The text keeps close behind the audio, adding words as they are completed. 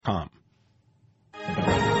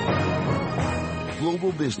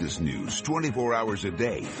Global business news 24 hours a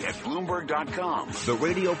day at Bloomberg.com, the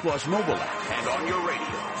Radio Plus mobile app, and on your radio.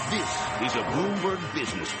 This is a Bloomberg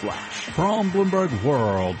Business Flash. From Bloomberg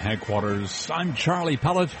World Headquarters, I'm Charlie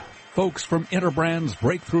Pellet. Folks from Interbrands,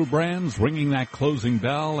 Breakthrough Brands, ringing that closing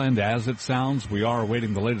bell, and as it sounds, we are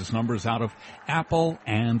awaiting the latest numbers out of Apple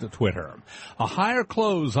and Twitter. A higher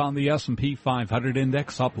close on the S&P 500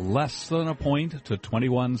 index, up less than a point to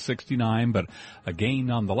 2169, but a gain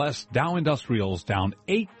nonetheless. Dow Industrials down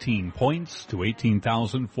 18 points to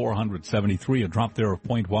 18,473, a drop there of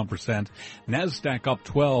 0.1%. Nasdaq up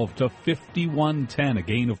 12 to 5110, a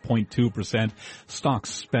gain of 0.2%. Stocks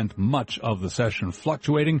spent much of the session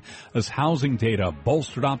fluctuating as housing data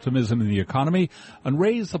bolstered optimism in the economy and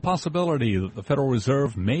raised the possibility that the Federal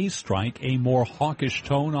Reserve may strike a more hawkish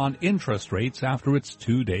tone on interest rates after its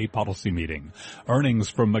two-day policy meeting. Earnings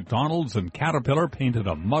from McDonald's and Caterpillar painted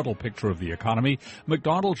a muddled picture of the economy.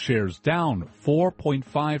 McDonald's shares down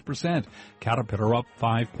 4.5%, Caterpillar up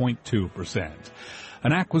 5.2%.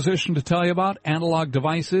 An acquisition to tell you about, Analog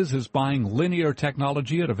Devices is buying Linear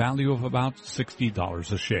Technology at a value of about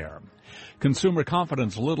 $60 a share. Consumer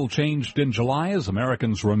confidence little changed in July as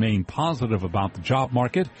Americans remain positive about the job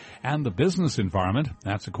market and the business environment.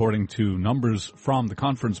 That's according to numbers from the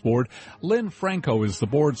Conference Board. Lynn Franco is the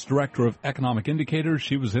board's director of economic indicators.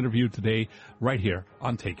 She was interviewed today right here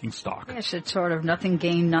on Taking Stock. Yes, it's sort of nothing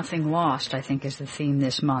gained, nothing lost, I think, is the theme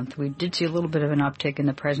this month. We did see a little bit of an uptick in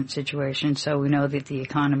the present situation, so we know that the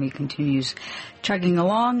economy continues chugging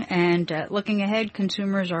along, and looking ahead,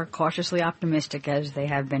 consumers are cautiously optimistic, as they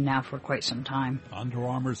have been now for quite some time. Under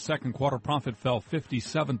Armour's second quarter profit fell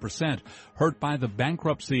 57%, hurt by the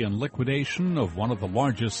bankruptcy and liquidation of one of the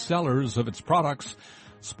largest sellers of its products,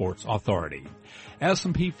 Sports Authority.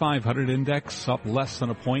 S&P 500 index up less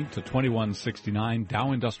than a point to 2169.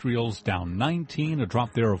 Dow Industrials down 19, a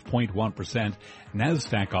drop there of 0.1%.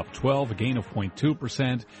 Nasdaq up 12, a gain of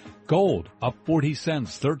 0.2%. Gold up 40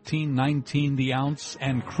 cents, 13.19 the ounce,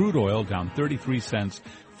 and crude oil down 33 cents,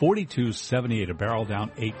 42.78 a barrel,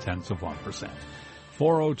 down 0.8%.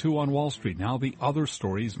 4:02 on Wall Street. Now the other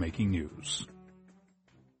stories making news.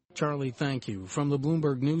 Charlie, thank you. From the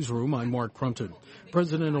Bloomberg Newsroom, I'm Mark Crumpton.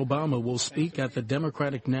 President Obama will speak at the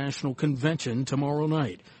Democratic National Convention tomorrow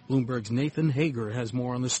night. Bloomberg's Nathan Hager has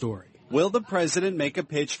more on the story. Will the president make a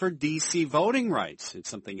pitch for D.C. voting rights? It's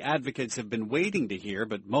something advocates have been waiting to hear,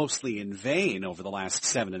 but mostly in vain over the last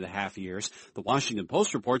 7.5 years. The Washington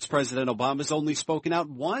Post reports President Obama's only spoken out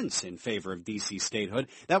once in favor of D.C. statehood.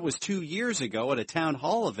 That was 2 years ago at a town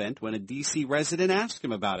hall event when a D.C. resident asked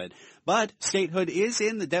him about it. But statehood is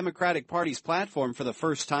in the Democratic Party's platform for the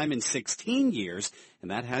first time in 16 years,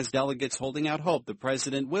 and that has delegates holding out hope the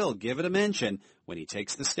president will give it a mention when he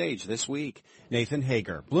takes the stage this week. Nathan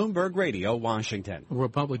Hager, Bloomberg Radio, Washington.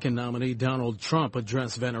 Republican nominee Donald Trump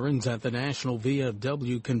addressed veterans at the National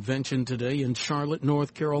VFW convention today in Charlotte,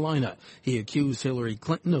 North Carolina. He accused Hillary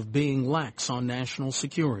Clinton of being lax on national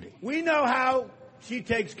security. We know how she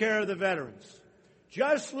takes care of the veterans.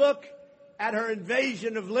 Just look at her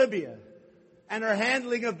invasion of Libya and her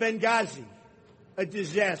handling of Benghazi, a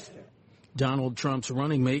disaster. Donald Trump's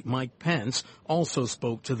running mate Mike Pence also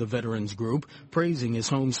spoke to the veterans group, praising his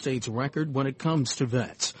home state's record when it comes to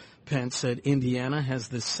vets. Pence said Indiana has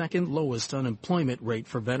the second lowest unemployment rate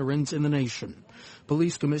for veterans in the nation.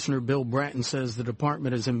 Police Commissioner Bill Bratton says the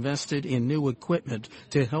department has invested in new equipment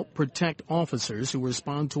to help protect officers who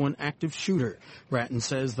respond to an active shooter. Bratton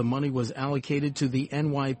says the money was allocated to the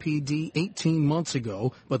NYPD 18 months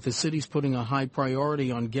ago, but the city's putting a high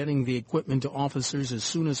priority on getting the equipment to officers as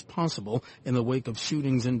soon as possible in the wake of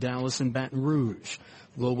shootings in Dallas and Baton Rouge.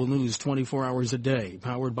 Global news 24 hours a day,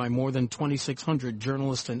 powered by more than 2,600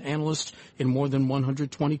 journalists and analysts in more than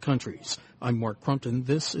 120 countries. I'm Mark Crumpton.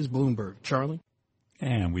 This is Bloomberg. Charlie?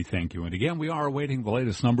 And we thank you. And again, we are awaiting the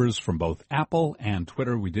latest numbers from both Apple and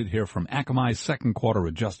Twitter. We did hear from Akamai's second quarter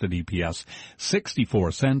adjusted EPS,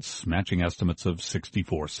 64 cents, matching estimates of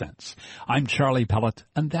 64 cents. I'm Charlie Pellet,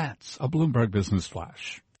 and that's a Bloomberg Business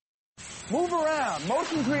Flash. Move around.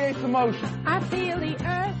 Motion creates emotion. I feel the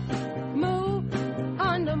earth move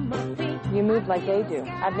under my feet. You move like they do.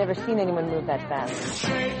 I've never seen anyone move that fast.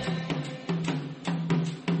 Shake.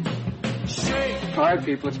 All right,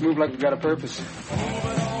 people, let's move like we've got a purpose.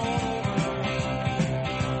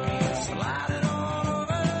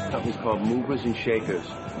 Something's called movers and shakers.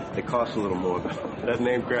 They cost a little more, but that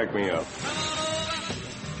name cracked me up.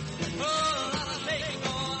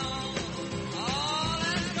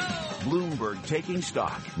 Bloomberg Taking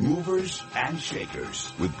Stock, Movers and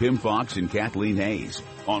Shakers with Pimm Fox and Kathleen Hayes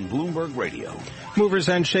on Bloomberg Radio. Movers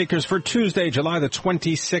and Shakers for Tuesday, July the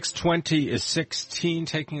 26th, 2016.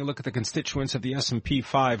 Taking a look at the constituents of the S&P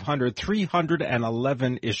 500,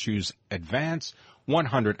 311 issues advance,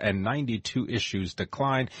 192 issues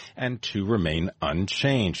decline, and 2 remain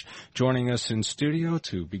unchanged. Joining us in studio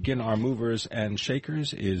to begin our Movers and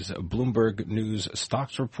Shakers is Bloomberg News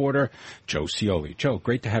stocks reporter Joe Ciolli. Joe,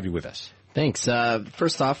 great to have you with us. Thanks.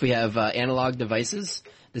 First off, we have Analog Devices.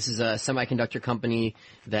 This is a semiconductor company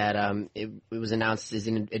that it was announced is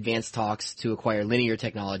in advanced talks to acquire Linear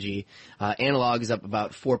Technology. Analog is up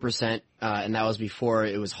about 4%, and that was before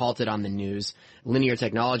it was halted on the news. Linear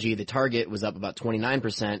Technology, the target, was up about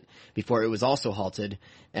 29% before it was also halted.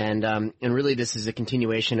 And really this is a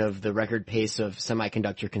continuation of the record pace of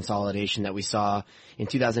semiconductor consolidation that we saw in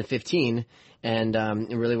 2015. And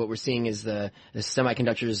really what we're seeing is the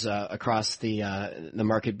semiconductors across the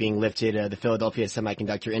market being lifted. The Philadelphia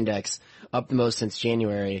Semiconductor Index up the most since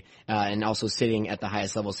January, and also sitting at the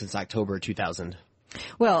highest level since October 2000.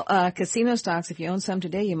 Well, casino stocks, if you own some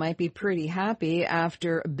today, you might be pretty happy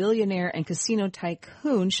after billionaire and casino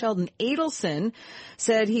tycoon Sheldon Adelson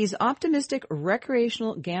said he's optimistic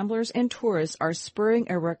recreational gamblers and tourists are spurring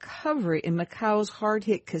a recovery in Macau's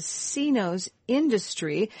hard-hit casinos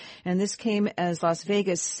industry. And this came as Las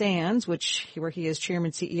Vegas Sands, where he is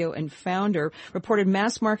chairman, CEO, and founder, reported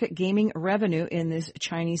mass market gaming revenue in this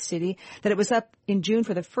Chinese city, that it was up in June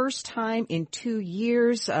for the first time in 2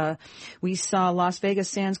 years. We saw Las Vegas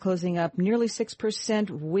Sands closing up nearly 6%.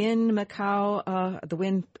 Wynn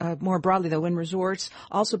Macau, more broadly, the Wynn Resorts,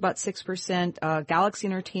 also about 6%. Galaxy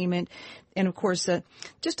Entertainment. And, of course,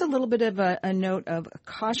 just a little bit of a note of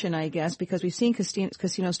caution, I guess, because we've seen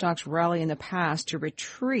casino stocks rally in the past to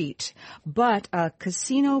retreat. But a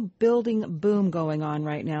casino building boom going on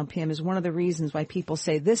right now, Pimm, is one of the reasons why people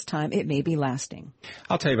say this time it may be lasting.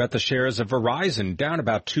 I'll tell you about the shares of Verizon, down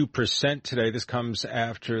about 2% today. This comes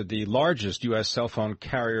after the largest U.S. cell phone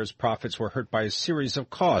carrier's profits were hurt by a series of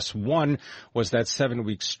costs. One was that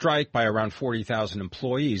 7-week strike by around 40,000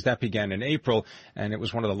 employees. That began in April, and it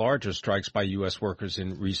was one of the largest strikes by U.S. workers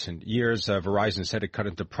in recent years. Verizon said it cut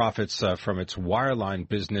into profits from its wireline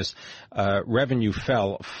business. Revenue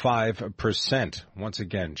fell 5%. Once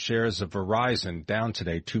again, shares of Verizon down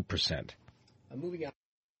today 2%.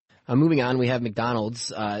 Moving on, we have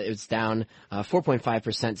McDonald's. It's down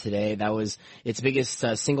 4.5% today. That was its biggest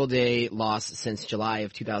single-day loss since July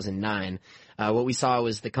of 2009. What we saw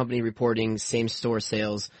was the company reporting same-store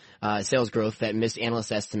sales growth that missed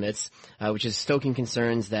analyst estimates, which is stoking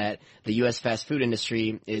concerns that the U.S. fast food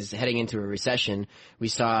industry is heading into a recession. We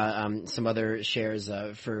saw some other shares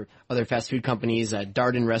for other fast food companies,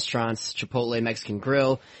 Darden Restaurants, Chipotle Mexican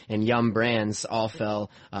Grill, and Yum Brands all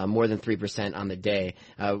fell more than 3% on the day.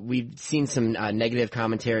 We've seen some negative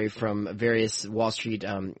commentary from various Wall Street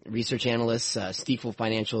research analysts. Stifel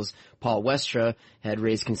Financial's Paul Westra had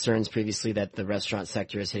raised concerns previously that the restaurant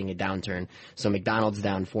sector is hitting a downturn. So McDonald's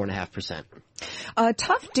down 4.5%. A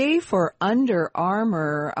tough day for Under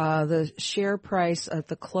Armour. The share price at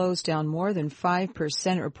the close down more than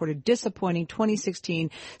 5%. It reported disappointing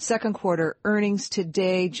 2016 second quarter earnings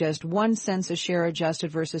today, just 1 cent a share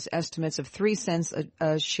adjusted versus estimates of 3 cents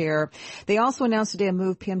a share. They also announced today a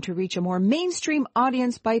move, Pimm, to reach a more mainstream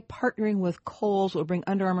audience by partnering with Kohl's. Will bring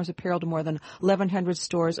Under Armour's apparel to more than 1,100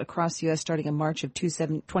 stores across the U.S. starting in March of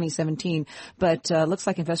 2017. But looks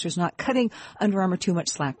like investors not cutting Under Armour too much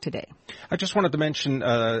slack today. I just wanted to mention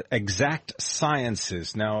Exact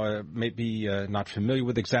Sciences. Now, maybe not familiar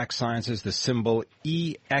with Exact Sciences, the symbol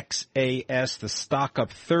EXAS, the stock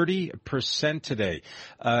up 30% today.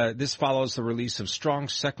 This follows the release of strong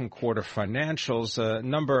second quarter financials. A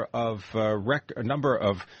number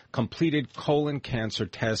of completed colon cancer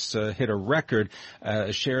tests hit a record.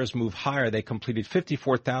 Shares move higher. They completed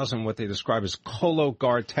 54,000 what they describe as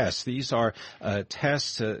Cologuard tests. These are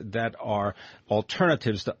tests that are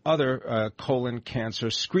alternatives to other colon cancer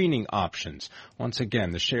screening options. Once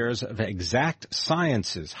again, the shares of Exact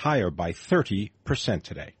Sciences higher by 30%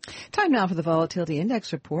 today. Time now for the Volatility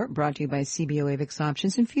Index Report, brought to you by CBOE VIX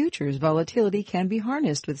Options and Futures. Volatility can be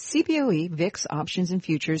harnessed with CBOE VIX Options and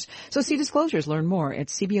Futures. So see disclosures. Learn more at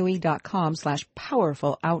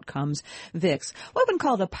CBOE.com/powerful outcomes VIX. What would been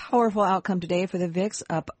called a powerful outcome today for the VIX,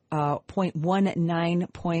 up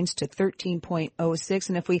 0.19 points to 13.06.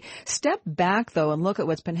 And if we step back, though, and look at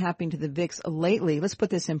what's been happening to the VIX lately, let's put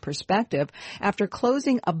this in perspective. After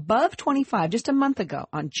closing above 25 just a month ago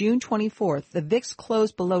on June 24th, the VIX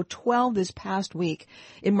closed below 12 this past week.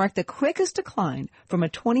 It marked the quickest decline from a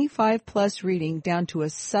 25-plus reading down to a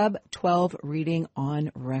sub-12 reading on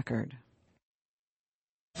record.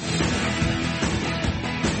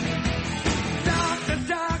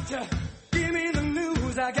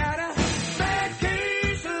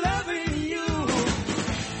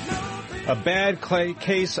 A bad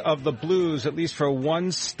case of the blues, at least for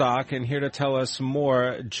one stock. And here to tell us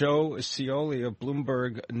more, Joe Ciolli of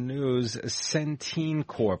Bloomberg News, Centene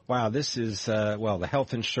Corp. Wow, this is, the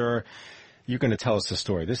health insurer. You're going to tell us the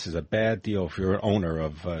story. This is a bad deal if you're an owner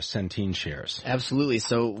of Centene shares. Absolutely.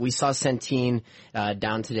 So we saw Centene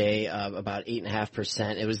down today about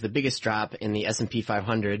 8.5%. It was the biggest drop in the S&P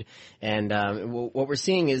 500. And what we're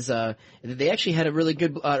seeing is they actually had a really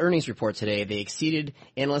good earnings report today. They exceeded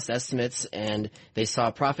analyst estimates and they saw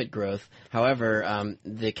profit growth. However,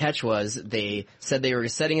 the catch was they said they were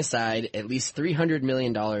setting aside at least $300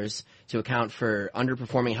 million to account for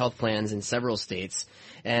underperforming health plans in several states.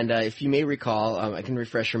 And if you may recall, I can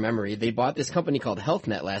refresh your memory, they bought this company called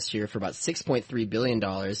HealthNet last year for about $6.3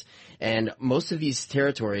 billion. And most of these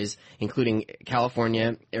territories, including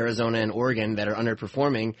California, Arizona, and Oregon that are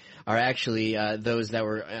underperforming, are actually those that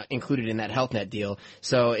were included in that HealthNet deal.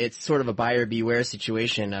 So it's sort of a buyer beware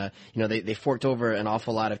situation. They forked over an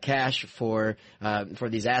awful lot of cash for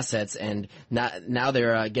these assets, and now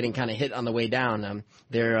they're getting kind of hit on the way down.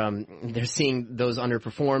 They're seeing those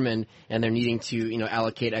underperform, and they're needing to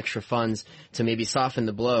allocate extra funds to maybe soften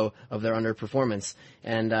the blow of their underperformance.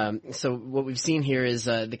 And so what we've seen here is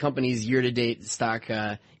the company's year-to-date stock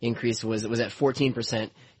increase was at 14%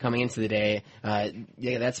 coming into the day.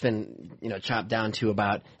 That's been chopped down to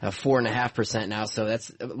about 4.5% now. So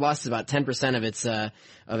that's lost about 10%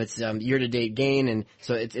 of its year-to-date gain, and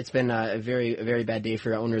so it's been a very bad day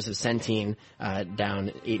for owners of Centene,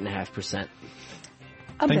 down 8.5%.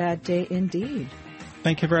 A bad day indeed.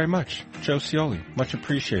 Thank you very much, Joe Ciolli. Much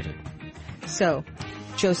appreciated. So,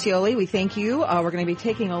 Joe Ciolli, we thank you. We're going to be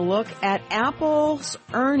taking a look at Apple's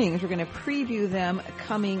earnings. We're going to preview them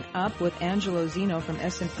coming up with Angelo Zeno from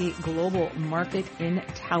S&P Global Market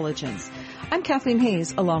Intelligence. I'm Kathleen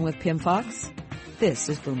Hayes, along with Pimm Fox. This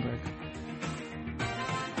is Bloomberg.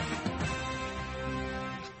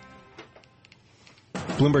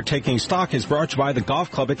 Bloomberg Taking Stock is brought to you by the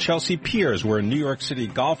Golf Club at Chelsea Piers, where New York City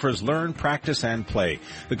golfers learn, practice, and play.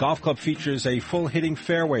 The Golf Club features a full hitting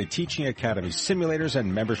fairway, teaching academy, simulators,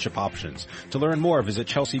 and membership options. To learn more, visit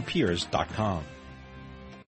chelseapiers.com.